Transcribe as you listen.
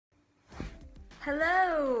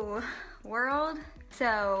Hello, world.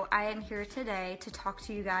 So I am here today to talk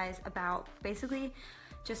to you guys about basically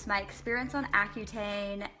just my experience on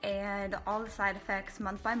Accutane and all the side effects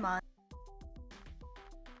month by month.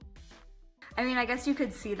 I mean, I guess you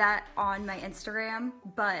could see that on my Instagram,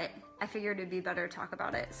 but I figured it'd be better to talk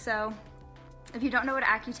about it. So if you don't know what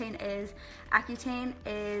Accutane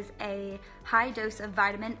is a high dose of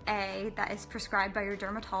vitamin A that is prescribed by your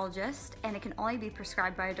dermatologist, and it can only be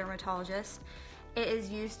prescribed by a dermatologist. It is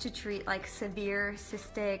used to treat like severe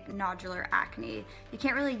cystic nodular acne. You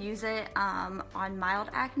can't really use it on mild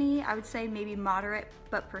acne. I would say maybe moderate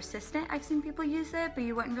but persistent. I've seen people use it, but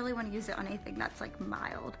you wouldn't really want to use it on anything that's like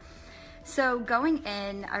mild. So going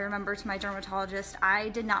in, I remember to my dermatologist, I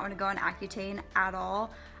did not want to go on Accutane at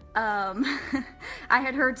all. I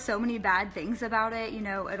had heard so many bad things about it, you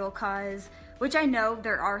know, it'll cause, which I know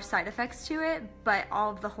there are side effects to it, but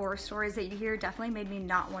all of the horror stories that you hear definitely made me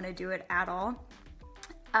not want to do it at all.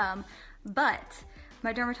 But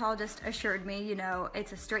my dermatologist assured me, you know,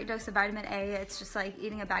 it's a straight dose of vitamin A. It's just like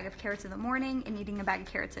eating a bag of carrots in the morning and eating a bag of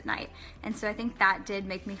carrots at night. And so I think that did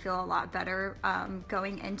make me feel a lot better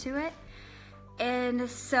going into it. And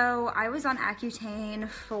so I was on Accutane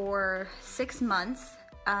for 6 months.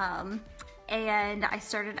 And I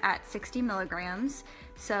started at 60 milligrams.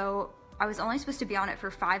 So I was only supposed to be on it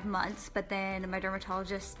for 5 months, but then my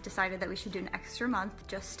dermatologist decided that we should do an extra month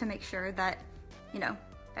just to make sure that, you know,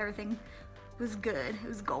 everything was good. It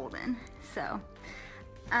was golden. So,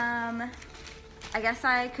 I guess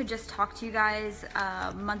I could just talk to you guys,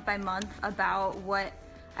 month by month about what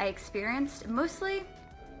I experienced. Mostly,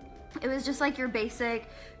 it was just like your basic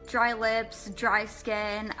dry lips, dry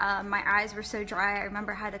skin. My eyes were so dry. I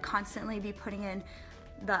remember I had to constantly be putting in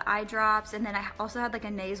the eye drops, and then I also had like a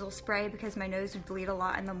nasal spray because my nose would bleed a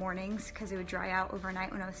lot in the mornings because it would dry out overnight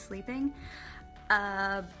when I was sleeping.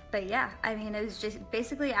 But yeah, I mean, it was just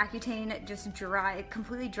basically Accutane just it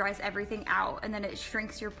completely dries everything out, and then it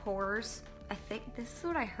shrinks your pores. I think this is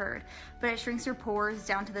what I heard, but it shrinks your pores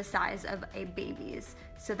down to the size of a baby's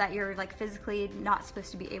so that you're like physically not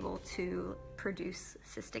supposed to be able to produce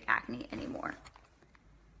cystic acne anymore.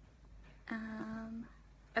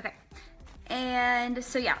 Okay. And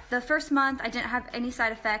so yeah, the first month I didn't have any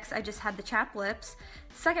side effects. I just had the chapped lips.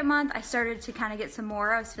 Second month I started to kind of get some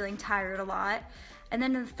more. I was feeling tired a lot. And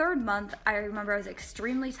then in the third month, I remember I was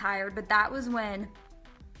extremely tired, but that was when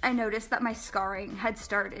I noticed that my scarring had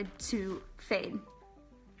started to fade.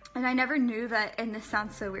 And I never knew that, and this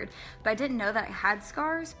sounds so weird, but I didn't know that I had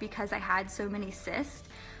scars because I had so many cysts.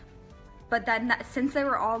 But then since they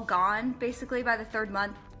were all gone, basically by the third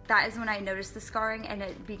month, that is when I noticed the scarring and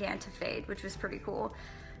it began to fade, which was pretty cool.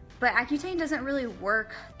 But Accutane doesn't really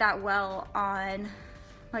work that well on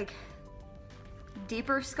like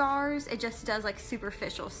deeper scars. It just does like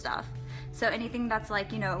superficial stuff. So anything that's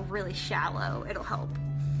like, you know, really shallow, it'll help.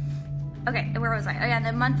 Okay, where was I? Oh yeah, and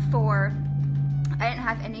then month 4, I didn't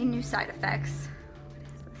have any new side effects. What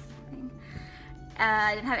is this thing?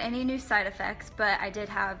 I didn't have any new side effects, but I did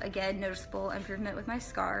have, again, noticeable improvement with my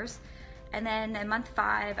scars. And then in month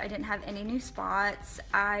 5, I didn't have any new spots.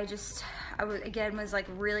 I was like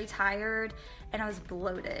really tired and I was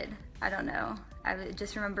bloated. I don't know. I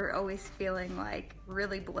just remember always feeling like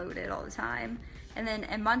really bloated all the time. And then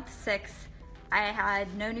in month 6, I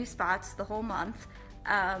had no new spots the whole month.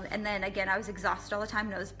 And then again, I was exhausted all the time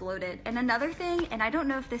and I was bloated. And another thing, and I don't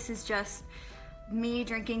know if this is just me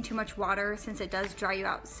drinking too much water, since it does dry you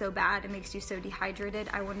out so bad, it makes you so dehydrated.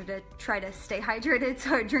 I wanted to try to stay hydrated,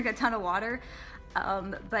 so I drink a ton of water.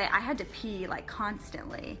 But I had to pee like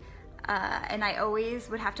constantly. And I always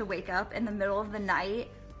would have to wake up in the middle of the night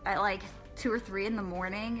at like 2 or 3 in the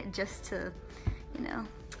morning just to, you know,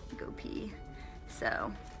 go pee.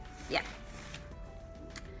 So, yeah.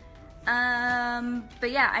 But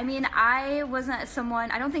yeah, I mean, I wasn't someone,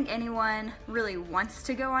 I don't think anyone really wants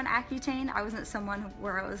to go on Accutane. I wasn't someone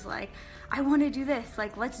where I was like, I want to do this,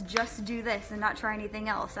 like, let's just do this and not try anything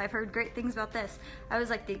else. I've heard great things about this. I was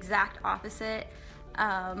like the exact opposite.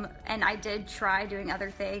 And I did try doing other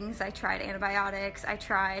things. I tried antibiotics. I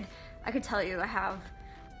could tell you I have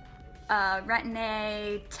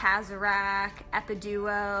Retin-A, Tazarac,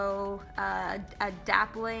 Epiduo, a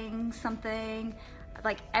Dappling something,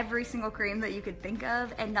 like every single cream that you could think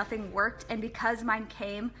of, and nothing worked. And because mine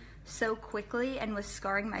came so quickly and was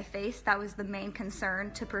scarring my face, that was the main concern,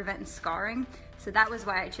 to prevent scarring. So that was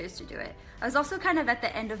why I chose to do it. I was also kind of at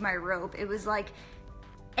the end of my rope. It was like,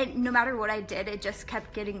 and no matter what I did, it just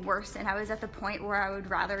kept getting worse. And I was at the point where I would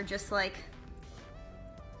rather just like,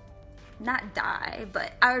 not die,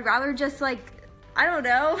 but I would rather just like, I don't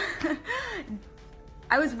know.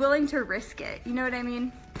 I was willing to risk it, you know what I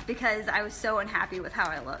mean? because I was so unhappy with how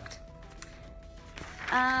I looked.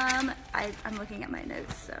 I'm looking at my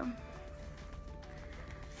notes, so.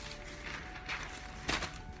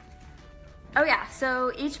 Oh yeah,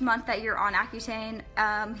 so each month that you're on Accutane,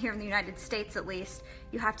 here in the United States at least,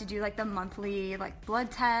 you have to do like the monthly like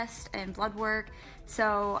blood test and blood work.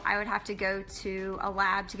 So I would have to go to a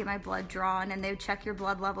lab to get my blood drawn, and they would check your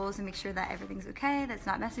blood levels and make sure that everything's okay, that's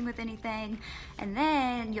not messing with anything. And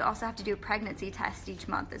then you also have to do a pregnancy test each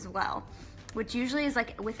month as well, which usually is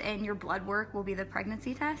like within your blood work will be the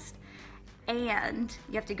pregnancy test. And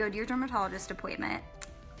you have to go to your dermatologist appointment.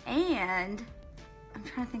 And I'm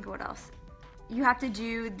trying to think of what else. You have to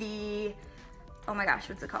do the, oh my gosh,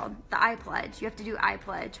 what's it called? The eye pledge. You have to do eye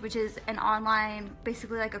pledge, which is an online,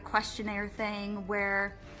 basically like a questionnaire thing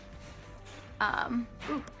where,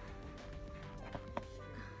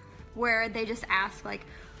 where they just ask like,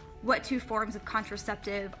 what 2 forms of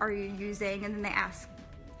contraceptive are you using? And then they ask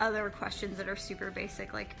other questions that are super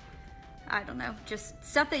basic, like, I don't know, just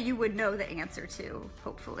stuff that you would know the answer to,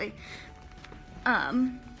 hopefully.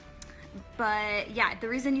 But yeah, the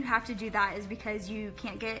reason you have to do that is because you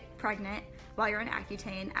can't get pregnant while you're on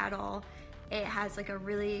Accutane at all. It has like a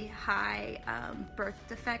really high birth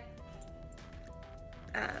defect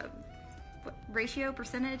ratio,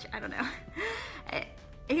 percentage, I don't know.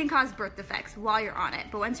 It can cause birth defects while you're on it,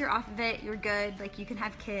 but once you're off of it, you're good. Like, you can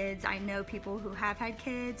have kids. I know people who have had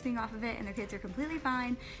kids being off of it and their kids are completely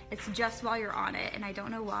fine. It's just while you're on it, and I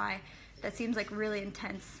don't know why. That seems like really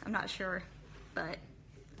intense. I'm not sure, but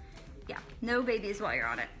yeah, no babies while you're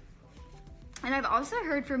on it. And I've also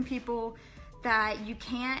heard from people that you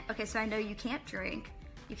can't, okay, so I know you can't drink,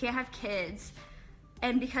 you can't have kids,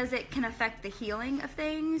 and because it can affect the healing of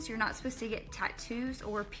things, you're not supposed to get tattoos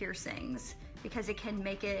or piercings because it can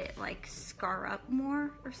make it like scar up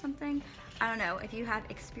more or something. I don't know. If you have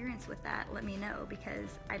experience with that, let me know, because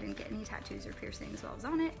I didn't get any tattoos or piercings while I was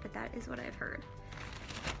on it, but that is what I've heard.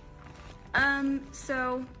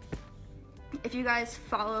 So if you guys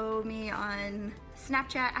follow me on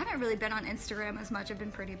Snapchat, I haven't really been on Instagram as much, I've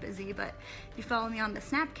been pretty busy, but if you follow me on the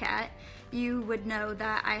Snapchat, you would know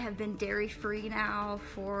that I have been dairy-free now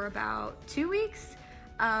for about 2 weeks.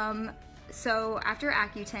 So after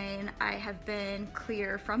Accutane, I have been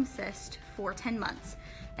clear from cyst for 10 months.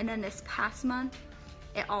 And then this past month,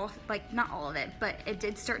 it all, like, not all of it, but it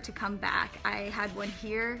did start to come back. I had one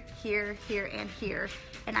here, here, here, and here,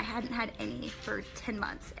 and I hadn't had any for 10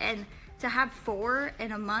 months. And to have 4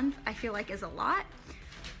 in a month, I feel like is a lot.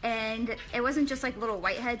 And it wasn't just like little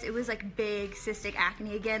whiteheads, it was like big cystic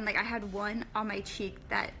acne again. Like, I had one on my cheek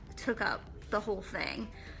that took up the whole thing.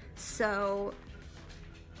 So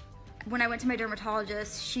when I went to my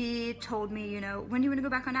dermatologist, she told me, you know, when do you want to go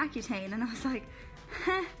back on Accutane? And I was like,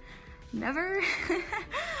 never.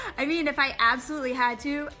 I mean, if I absolutely had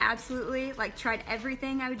to, absolutely, like, tried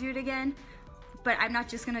everything, I would do it again. But I'm not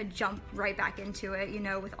just gonna jump right back into it, you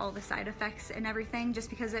know, with all the side effects and everything. Just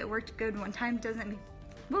because it worked good one time doesn't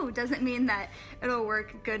mean that it'll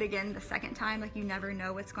work good again the second time. Like, you never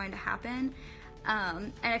know what's going to happen.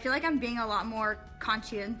 And I feel like I'm being a lot more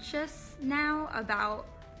conscientious now about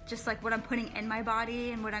just like what I'm putting in my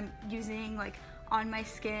body and what I'm using like on my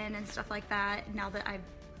skin and stuff like that. Now that I've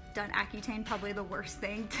done Accutane, probably the worst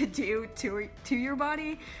thing to do to your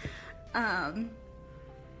body. But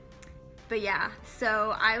yeah,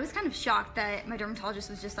 so I was kind of shocked that my dermatologist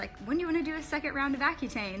was just like, when do you want to do a second round of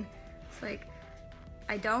Accutane? It's like,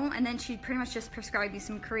 I don't. And then she pretty much just prescribed me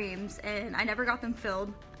some creams, and I never got them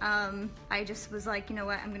filled. I just was like, you know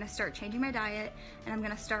what, I'm gonna start changing my diet, and I'm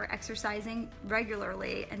gonna start exercising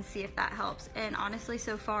regularly and see if that helps. And honestly,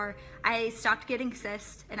 so far, I stopped getting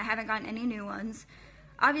cysts, and I haven't gotten any new ones.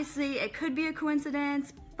 Obviously, it could be a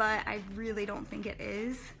coincidence, but I really don't think it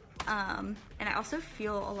is. And I also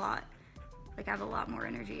feel a lot, like I have a lot more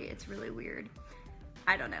energy. It's really weird.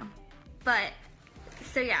 I don't know. But,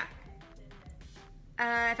 so yeah.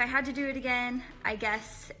 If I had to do it again, I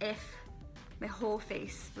guess if my whole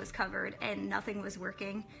face was covered and nothing was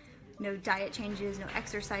working, no diet changes, no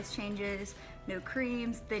exercise changes, no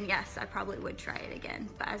creams, then yes, I probably would try it again.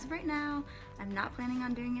 But as of right now, I'm not planning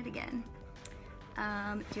on doing it again.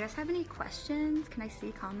 Do you guys have any questions? Can I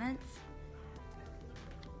see comments?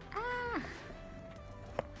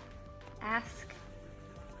 Ask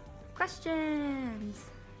questions.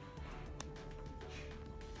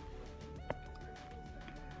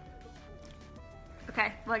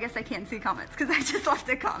 Okay, well I guess I can't see comments because I just left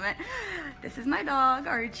a comment. This is my dog,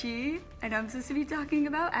 Archie. I know I'm supposed to be talking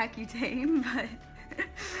about Accutane, but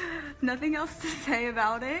nothing else to say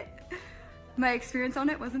about it. My experience on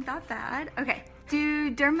it wasn't that bad. Okay,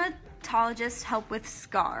 do dermatologists help with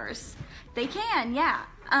scars? They can, yeah.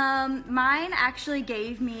 Mine actually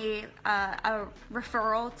gave me a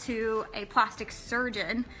referral to a plastic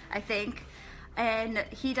surgeon, I think, and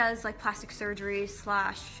he does like plastic surgery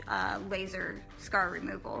 / laser scar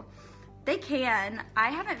removal. They can. I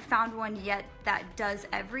haven't found one yet that does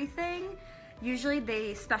everything. Usually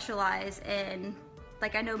they specialize in,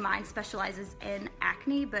 like I know mine specializes in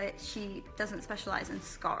acne, but she doesn't specialize in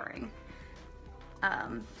scarring.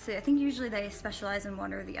 So I think usually they specialize in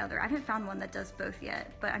one or the other. I haven't found one that does both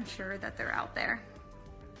yet, but I'm sure that they're out there.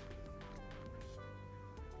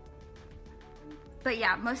 But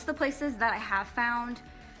yeah, most of the places that I have found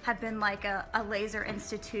have been like a laser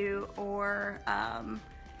institute, or,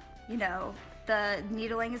 you know, the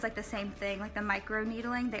needling is like the same thing, like the micro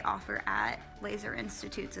needling they offer at laser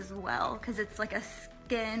institutes as well, because it's like a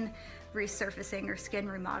skin resurfacing or skin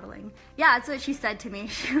remodeling. Yeah, that's what she said to me.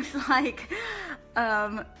 She was like,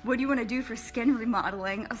 what do you want to do for skin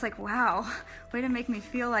remodeling? I was like, wow, way to make me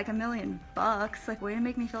feel like $1 million. Like, way to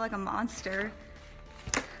make me feel like a monster.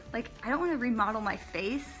 Like, I don't want to remodel my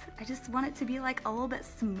face. I just want it to be like a little bit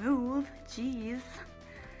smooth. Jeez.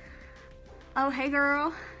 Oh, hey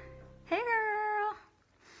girl. Hey girl.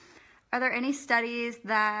 Are there any studies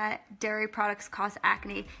that dairy products cause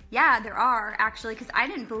acne? Yeah, there are actually, because I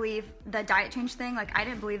didn't believe the diet change thing. Like, I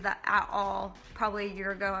didn't believe that at all. Probably a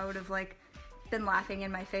year ago, I would have like been laughing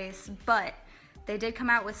in my face. But they did come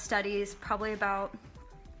out with studies probably about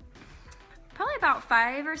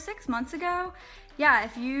 5 or 6 months ago. Yeah,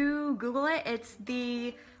 if you Google it, it's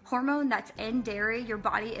the hormone that's in dairy. Your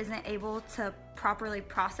body isn't able to properly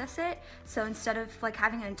process it. So instead of like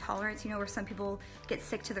having an intolerance, you know, where some people get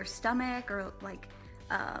sick to their stomach or like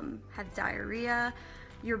have diarrhea,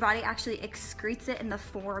 your body actually excretes it in the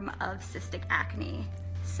form of cystic acne.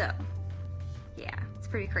 So yeah, it's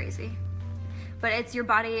pretty crazy. But it's your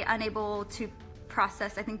body unable to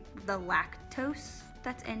process, I think, the lactose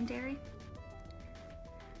that's in dairy.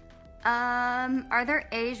 Are there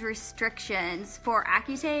age restrictions for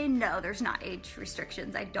Accutane? No, there's not age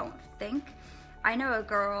restrictions, I don't think. I know a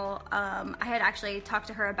girl, I had actually talked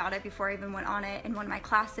to her about it before I even went on it in one of my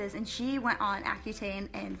classes, and she went on Accutane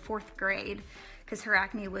in 4th grade because her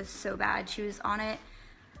acne was so bad. She was on it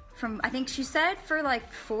from, I think she said, for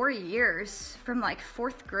like 4 years, from like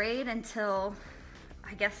 4th grade until,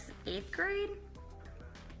 I guess, 8th grade.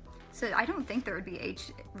 So I don't think there would be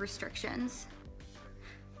age restrictions.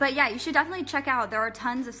 But yeah, you should definitely check out, there are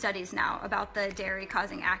tons of studies now about the dairy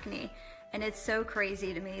causing acne, and it's so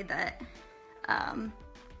crazy to me that,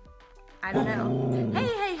 I don't know.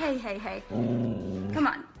 Hey. Come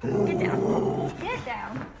on, get down. Get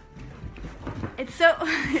down. It's so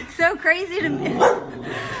crazy to me.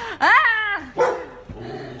 Ah!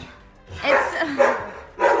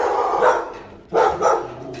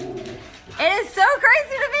 It is so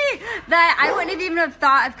crazy to me that I wouldn't have even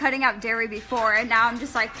thought of cutting out dairy before, and now I'm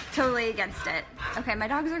just like totally against it. Okay, my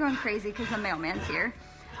dogs are going crazy because the mailman's here.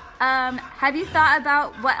 Have you thought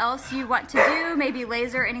about what else you want to do? Maybe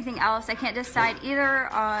laser, anything else? I can't decide either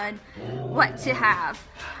on what to have.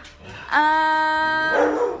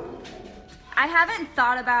 I haven't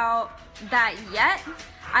thought about that yet.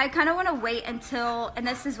 I kind of want to wait until, and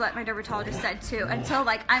this is what my dermatologist said too, until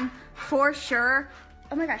like I'm for sure.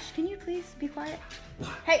 Oh my gosh, can you please be quiet?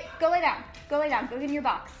 Hey, go lay down. Go lay down. Go get in your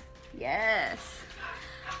box. Yes.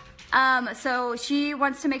 So she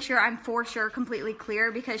wants to make sure I'm for sure completely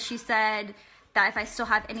clear, because she said that if I still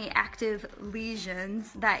have any active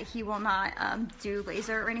lesions that he will not do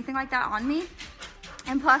laser or anything like that on me.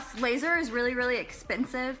 And plus, laser is really, really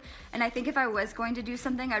expensive. And I think if I was going to do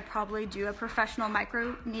something, I'd probably do a professional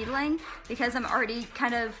micro needling, because I'm already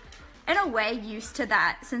kind of, in a way, used to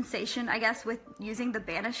that sensation, I guess, with using the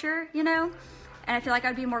Banisher, you know? And I feel like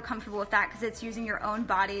I'd be more comfortable with that because it's using your own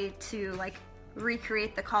body to like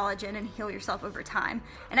recreate the collagen and heal yourself over time.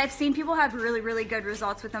 And I've seen people have really, really good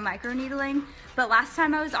results with the microneedling. But last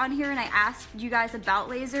time I was on here and I asked you guys about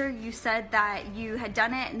laser, you said that you had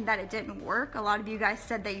done it and that it didn't work. A lot of you guys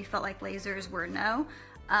said that you felt like lasers were no.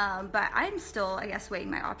 But I'm still, I guess, weighing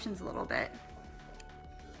my options a little bit.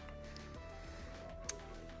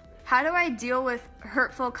 How do I deal with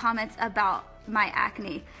hurtful comments about my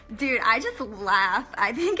acne? Dude, I just laugh.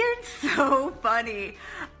 I think it's so funny.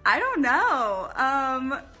 I don't know.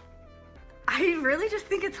 I really just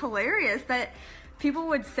think it's hilarious that people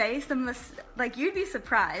would say some of the, like, you'd be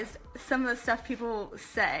surprised some of the stuff people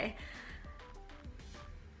say.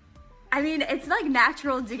 I mean, it's like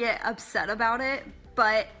natural to get upset about it,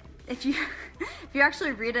 but if you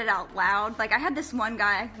actually read it out loud, like I had this one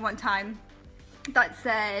guy one time that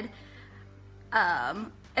said,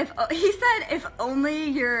 He said, if only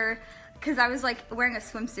your, because I was like wearing a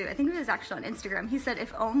swimsuit. I think it was actually on Instagram. He said,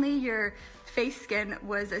 if only your face skin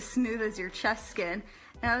was as smooth as your chest skin.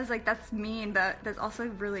 And I was like, that's mean, but that's also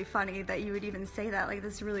really funny that you would even say that. Like,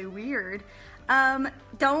 that's really weird.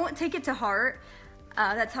 Don't take it to heart.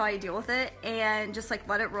 That's how I deal with it, and just like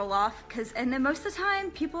let it roll off. And then most of the time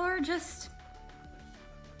people are just,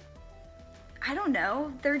 I don't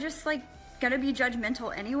know, they're just like gonna be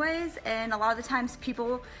judgmental anyways, and a lot of the times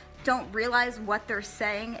people don't realize what they're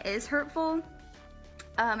saying is hurtful.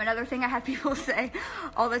 Another thing I have people say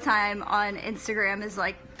all the time on Instagram is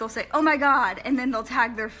like, they'll say, oh my god, and then they'll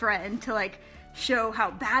tag their friend to like show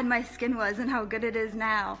how bad my skin was and how good it is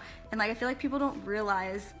now. And like, I feel like people don't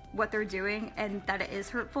realize what they're doing and that it is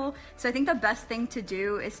hurtful. So I think the best thing to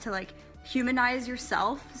do is to like humanize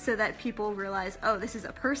yourself so that people realize, oh, this is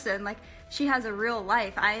a person, like she has a real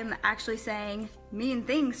life. I am actually saying mean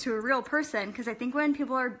things to a real person, because I think when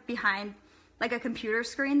people are behind like a computer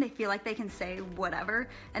screen, they feel like they can say whatever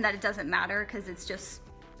and that it doesn't matter because it's just,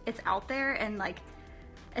 it's out there. And like,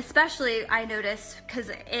 especially I noticed,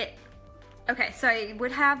 because okay, so I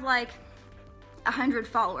would have like 100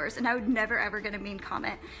 followers and I would never ever get a mean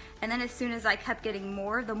comment. And then as soon as I kept getting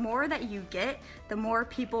more, the more that you get, the more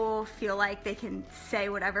people feel like they can say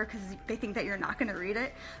whatever because they think that you're not gonna read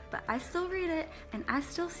it. But I still read it and I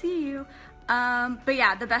still see you. But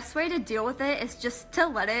yeah, the best way to deal with it is just to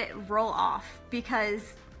let it roll off,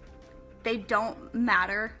 because they don't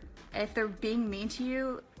matter if they're being mean to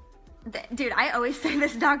you. Dude, I always say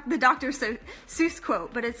this the Dr. Seuss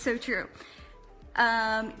quote, but it's so true.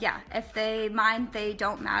 Yeah, if they mind, they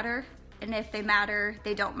don't matter. And if they matter,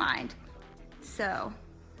 they don't mind. So,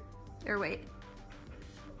 or wait,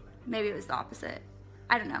 maybe it was the opposite.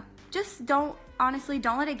 I don't know. Just honestly,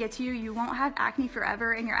 don't let it get to you. You won't have acne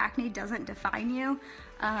forever, and your acne doesn't define you.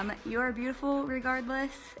 You are beautiful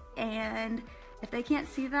regardless, and if they can't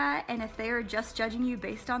see that, and if they are just judging you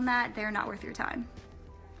based on that, they're not worth your time.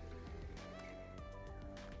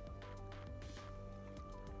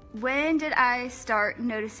 When did I start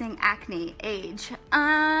noticing acne? Age.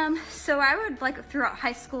 So I would, like, throughout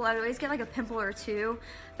high school, I would always get like a pimple or two,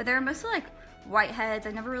 but they were mostly like whiteheads.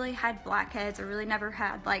 I never really had blackheads. I really never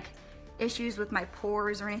had like issues with my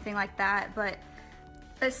pores or anything like that. But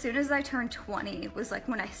as soon as I turned 20 was like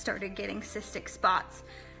when I started getting cystic spots,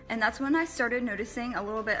 and that's when I started noticing a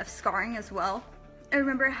little bit of scarring as well. I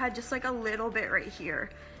remember I had just like a little bit right here,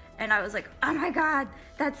 and I was like, oh my god,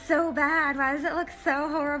 that's so bad. Why does it look so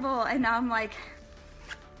horrible? And now I'm like,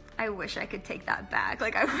 I wish I could take that back.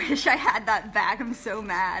 Like, I wish I had that back. I'm so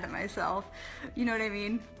mad at myself. You know what I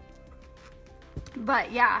mean?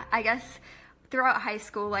 But yeah, I guess throughout high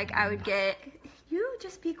school, like, I would get, you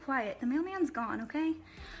just be quiet. The mailman's gone, okay?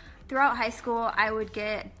 Throughout high school, I would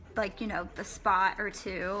get, like, you know, the spot or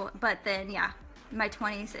two. But then, yeah, in my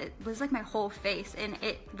 20s, it was like my whole face. And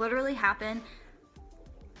it literally happened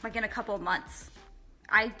like in a couple of months.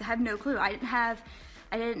 I have no clue. I didn't have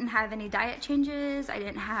any diet changes. I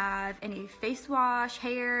didn't have any face wash,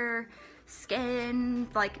 hair, skin,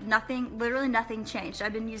 like nothing, literally nothing changed.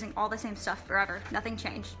 I've been using all the same stuff forever. Nothing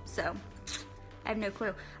changed. So I have no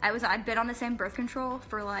clue. I've been on the same birth control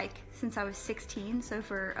for like, since I was 16. So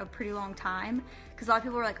for a pretty long time. Cause a lot of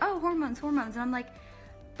people were like, oh, hormones. And I'm like,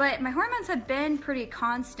 but my hormones have been pretty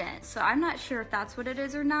constant. So I'm not sure if that's what it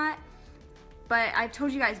is or not. But I've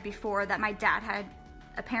told you guys before that my dad had,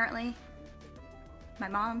 apparently, my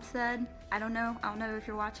mom said, I don't know if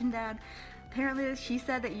you're watching, Dad. Apparently she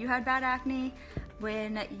said that you had bad acne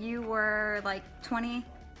when you were like 20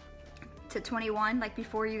 to 21, like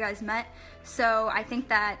before you guys met. So I think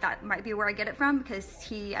that might be where I get it from, because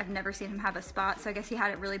I've never seen him have a spot. So I guess he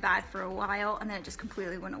had it really bad for a while and then it just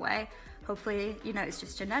completely went away. Hopefully, you know, it's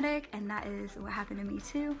just genetic, and that is what happened to me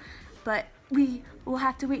too. But we will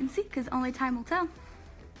have to wait and see, because only time will tell.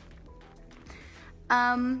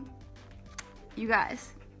 You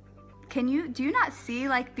guys, do you not see,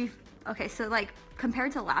 like, okay, so like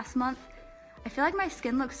compared to last month, I feel like my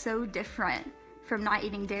skin looks so different from not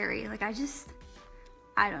eating dairy. Like, I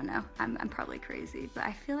don't know, I'm probably crazy, but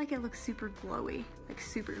I feel like it looks super glowy, like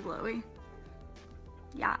super glowy.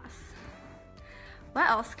 Yes. What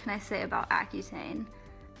else can I say about Accutane?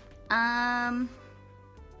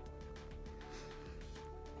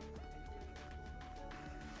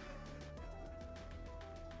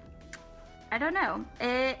 I don't know.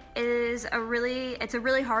 It's a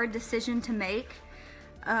really hard decision to make.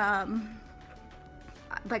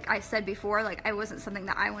 Like I said before, like, it wasn't something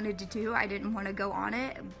that I wanted to do. I didn't want to go on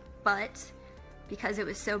it, but because it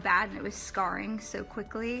was so bad and it was scarring so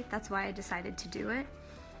quickly, that's why I decided to do it.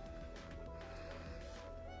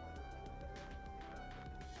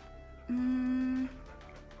 You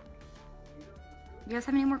guys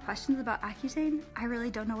have any more questions about Accutane? I really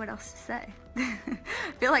don't know what else to say. I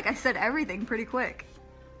feel like I said everything pretty quick.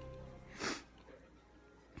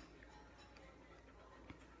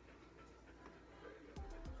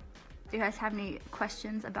 Do you guys have any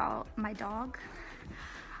questions about my dog?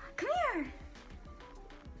 Come here!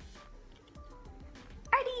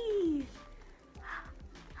 Eddie!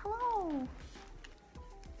 Hello!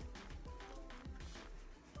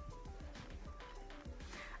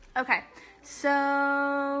 Okay,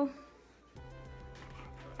 so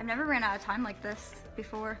I've never ran out of time like this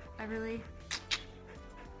before.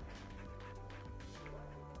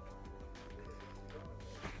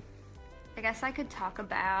 I guess I could talk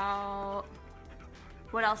about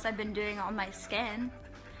what else I've been doing on my skin.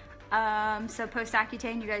 So post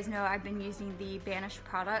Accutane, you guys know I've been using the BANISH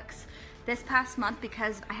products. This past month,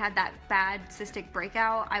 because I had that bad cystic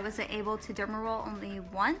breakout, I wasn't able to derma roll only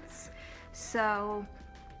once. So,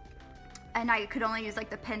 and I could only use like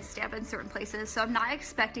the pen stamp in certain places. So I'm not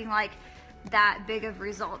expecting like that big of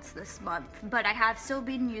results this month, but I have still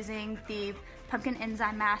been using the pumpkin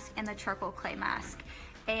enzyme mask and the charcoal clay mask.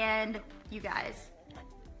 And you guys,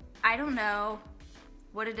 I don't know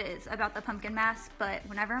what it is about the pumpkin mask, but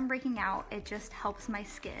whenever I'm breaking out, it just helps my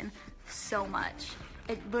skin so much.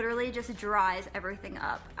 It literally just dries everything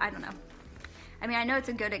up. I don't know. I mean, I know it's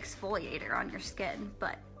a good exfoliator on your skin,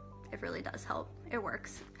 but it really does help. It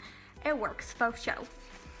works. It works, faux show.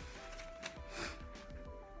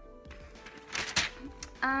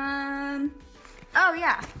 Oh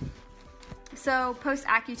yeah. So post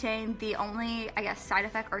Accutane, the only, I guess, side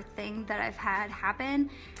effect or thing that I've had happen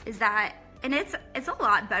is that, and it's a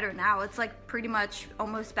lot better now. It's like pretty much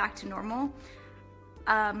almost back to normal.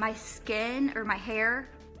 My skin or my hair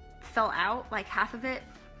fell out, like half of it,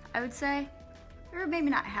 I would say, or maybe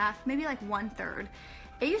not half, maybe like 1/3.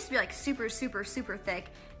 It used to be like super, super, super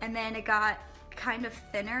thick, and then it got kind of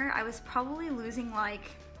thinner. I was probably losing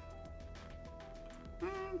like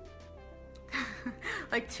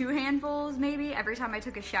like 2 handfuls maybe every time I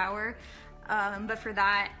took a shower. But for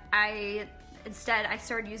that, instead I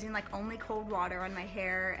started using like only cold water on my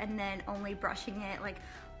hair, and then only brushing it like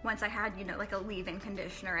once I had, you know, like a leave-in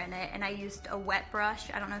conditioner in it. And I used a wet brush.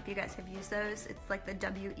 I don't know if you guys have used those. It's like the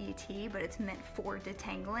WET, but it's meant for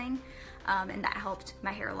detangling, and that helped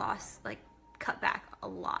my hair loss like cut back a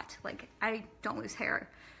lot. Like I don't lose hair.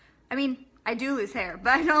 I mean, I do lose hair,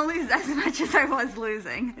 but I don't lose as much as I was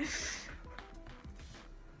losing.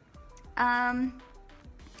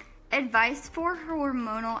 Advice for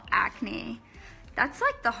hormonal acne. That's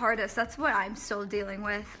like the hardest. That's what I'm still dealing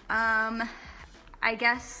with. I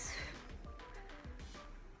guess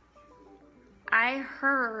I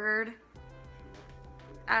heard,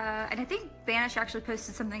 and I think BANISH actually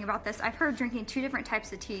posted something about this. I've heard drinking 2 different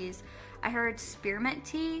types of teas. I heard spearmint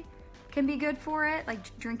tea can be good for it,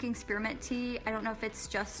 like drinking spearmint tea. I don't know if it's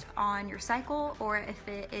just on your cycle or if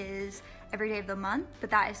it is every day of the month,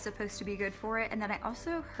 but that is supposed to be good for it. And then I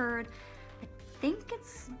also heard, I think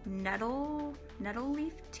it's nettle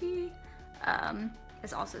leaf tea,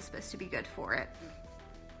 is also supposed to be good for it.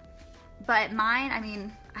 But mine, I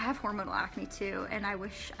mean, I have hormonal acne too, and I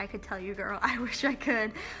wish I could tell you, girl, I wish I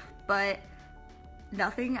could, but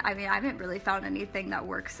nothing. I mean, I haven't really found anything that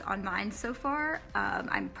works on mine so far.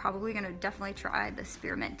 I'm probably gonna definitely try the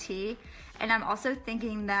spearmint tea. And I'm also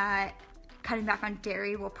thinking that cutting back on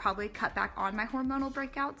dairy will probably cut back on my hormonal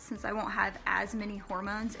breakouts, since I won't have as many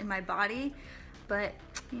hormones in my body. But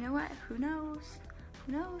you know what? Who knows?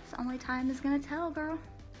 Who knows? Only time is gonna tell, girl.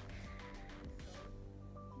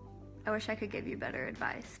 I wish I could give you better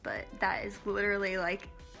advice, but that is literally like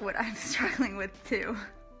what I'm struggling with too.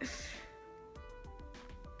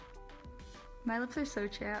 My lips are so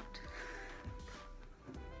chapped.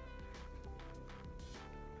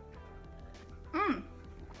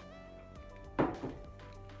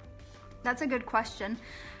 That's a good question.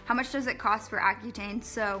 How much does it cost for Accutane?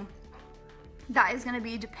 So that is going to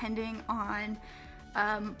be depending on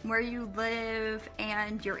where you live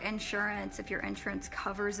and your insurance, if your insurance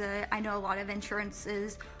covers it. I know a lot of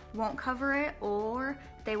insurances won't cover it, or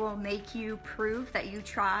they will make you prove that you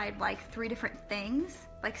tried like 3 different things,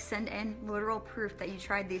 like send in literal proof that you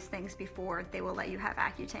tried these things before they will let you have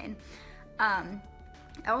Accutane.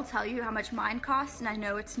 I will tell you how much mine costs, and I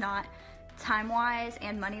know it's not time-wise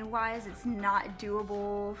and money-wise, it's not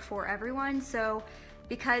doable for everyone. So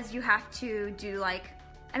because you have to do like,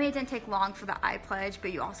 I mean, it didn't take long for the eye pledge,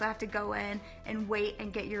 but you also have to go in and wait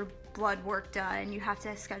and get your blood work done. You have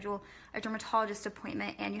to schedule a dermatologist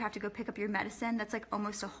appointment, and you have to go pick up your medicine. That's like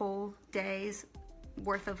almost a whole day's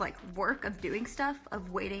worth of like work of doing stuff,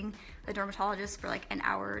 of waiting a dermatologist for like an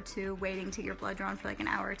hour or two, waiting to get your blood drawn for like an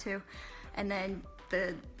hour or two, and then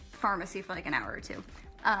the pharmacy for like an hour or two.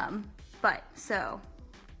 But so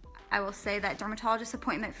I will say that dermatologist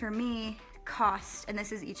appointment for me cost, and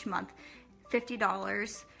this is each month,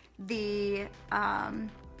 $50. The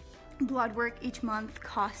blood work each month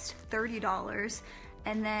cost $30,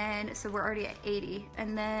 and then so we're already at $80,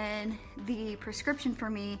 and then the prescription for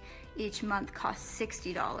me each month costs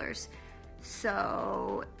 $60.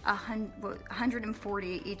 So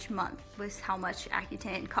 $140 each month was how much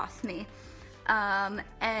Accutane cost me.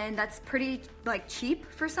 And that's pretty like cheap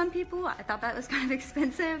for some people. I thought that was kind of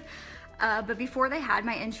expensive. But before they had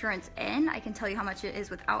my insurance in, I can tell you how much it is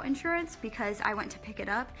without insurance, because I went to pick it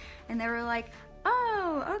up and they were like,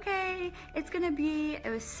 oh, okay, it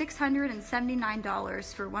was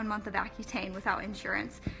 $679 for 1 month of Accutane without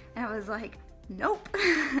insurance. And I was like, nope.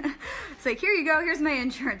 It's like, here you go, here's my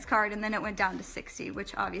insurance card. And then it went down to $60,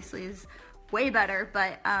 which obviously is way better.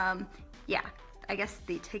 But yeah, I guess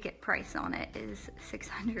the ticket price on it is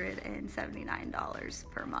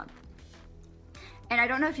 $679 per month. And I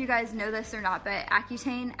don't know if you guys know this or not, but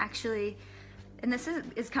Accutane actually, and this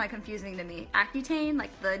is kind of confusing to me, Accutane, like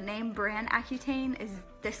the name brand Accutane, is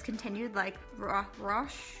discontinued, like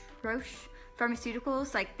Roche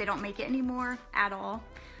Pharmaceuticals, like they don't make it anymore at all.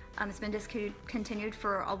 It's been discontinued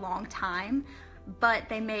for a long time, but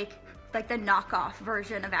they make like the knockoff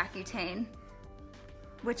version of Accutane,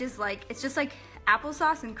 which is like, it's just like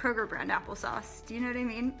applesauce and Kroger brand applesauce. Do you know what I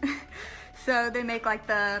mean? So they make like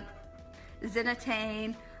the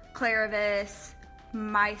Zenatane, Clarivis,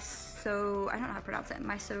 I don't know how to pronounce it,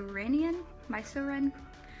 Mysoren,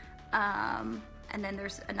 and then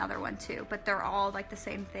there's another one too, but they're all like the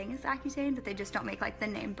same thing as Accutane, but they just don't make like the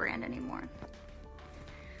name brand anymore.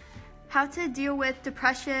 How to deal with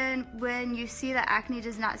depression when you see that acne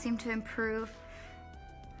does not seem to improve,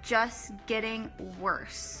 just getting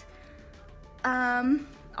worse.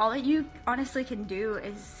 All that you honestly can do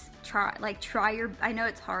is I know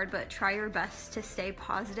it's hard, but try your best to stay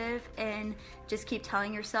positive and just keep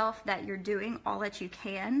telling yourself that you're doing all that you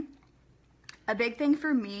can. A big thing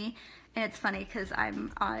for me, and it's funny because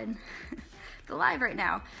I'm on the live right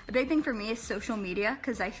now, a big thing for me is social media,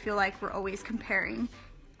 because I feel like we're always comparing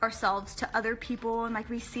ourselves to other people, and like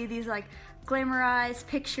we see these like glamorized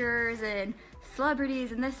pictures and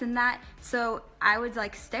celebrities and this and that. So I would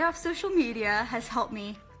like stay off social media, has helped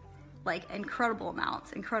me like incredible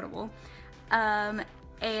amounts, and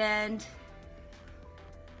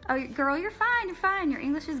oh girl, you're fine, your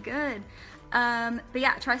English is good. But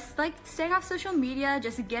yeah, try like staying off social media,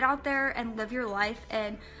 just get out there and live your life,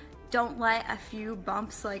 and don't let a few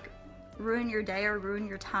bumps like ruin your day or ruin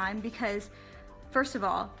your time, because first of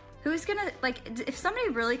all, who's gonna, like, if somebody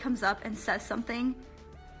really comes up and says something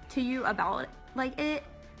to you about it,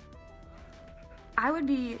 I would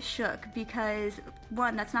be shook, because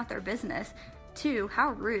 1, that's not their business. 2,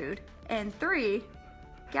 how rude. And 3,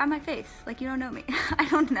 get out of my face, like you don't know me. I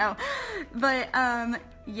don't know. But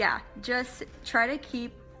yeah, just try to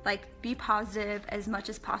keep, like, be positive as much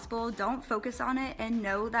as possible. Don't focus on it, and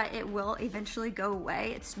know that it will eventually go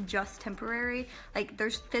away. It's just temporary. Like,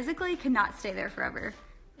 there's physically cannot stay there forever.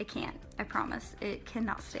 It can't, I promise. It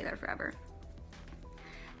cannot stay there forever.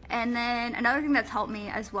 And then another thing that's helped me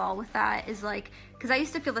as well with that is like, because I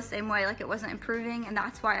used to feel the same way, like it wasn't improving, and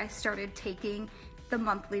that's why I started taking the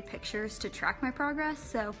monthly pictures to track my progress.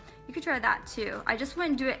 So you could try that too. I just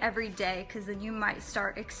wouldn't do it every day, because then you might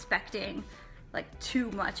start expecting like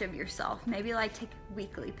too much of yourself. Maybe like take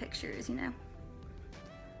weekly pictures, you know.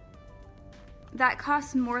 That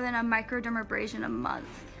costs more than a microdermabrasion a month.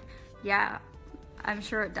 Yeah, I'm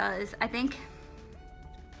sure it does. I think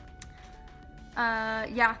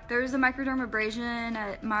yeah, there's a microdermabrasion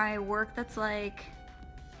at my work that's like,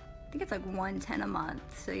 I think it's like $110 a month.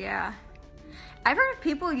 So yeah, I've heard of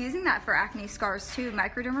people using that for acne scars too,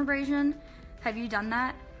 microdermabrasion. Have you done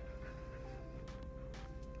that?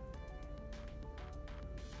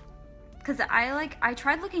 Because I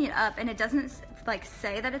tried looking it up, and it doesn't like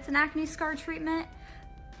say that it's an acne scar treatment,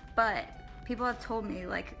 but people have told me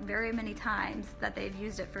like very many times that they've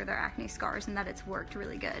used it for their acne scars and that it's worked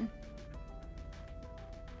really good.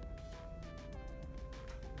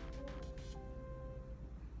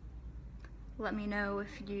 Let me know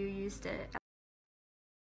if you used it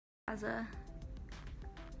as a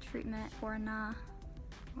treatment or not.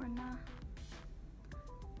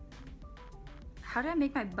 How did I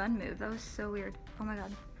make my bun move? That was so weird. Oh my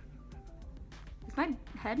god. Is my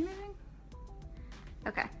head moving?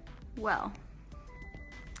 Okay, well.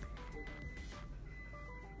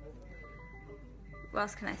 What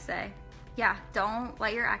else can I say? yeah, don't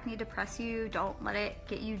let your acne depress you. Don't let it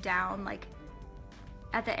get you down. Like,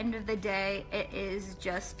 at the end of the day, it is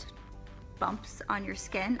just bumps on your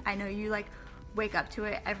skin. I know you like wake up to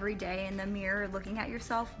it every day in the mirror looking at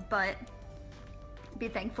yourself, but be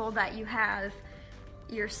thankful that you have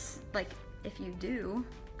your, like, if you do,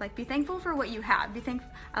 like, be thankful for what you have.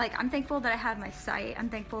 I'm thankful that I have my sight. I'm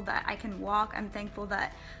thankful that I can walk. I'm thankful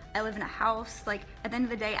that I live in a house. Like, at the end of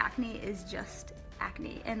the day, acne is just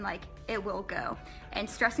acne, and like, it will go. And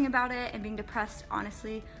stressing about it and being depressed,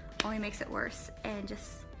 honestly, only makes it worse. And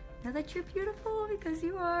just know that you're beautiful, because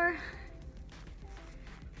you are.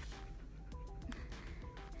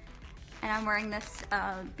 And I'm wearing this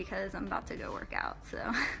because I'm about to go work out,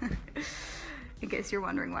 so in case you're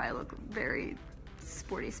wondering why I look very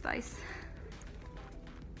sporty spice.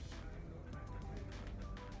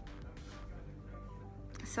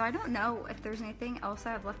 So I don't know if there's anything else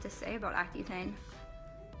I have left to say about Accutane.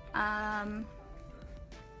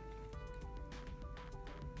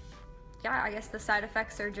 Yeah, I guess the side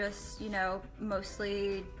effects are just, you know,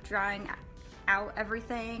 mostly drying out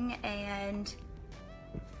everything, and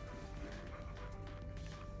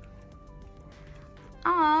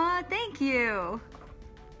aw, thank you.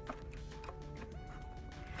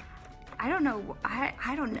 I don't know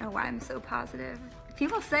why I'm so positive.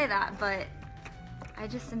 People say that, but I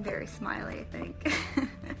just am very smiley, I think.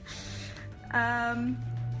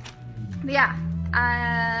 But yeah,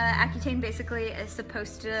 Accutane basically is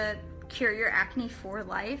supposed to cure your acne for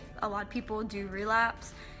life. A lot of people do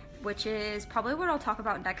relapse, which is probably what I'll talk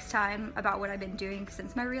about next time, about what I've been doing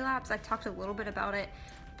since my relapse. I talked a little bit about it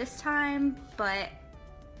this time, but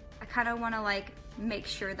I kind of want to like make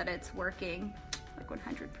sure that it's working like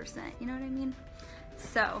 100%, you know what I mean?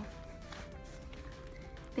 So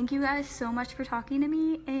thank you guys so much for talking to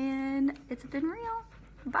me, and it's been real.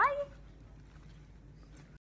 Bye.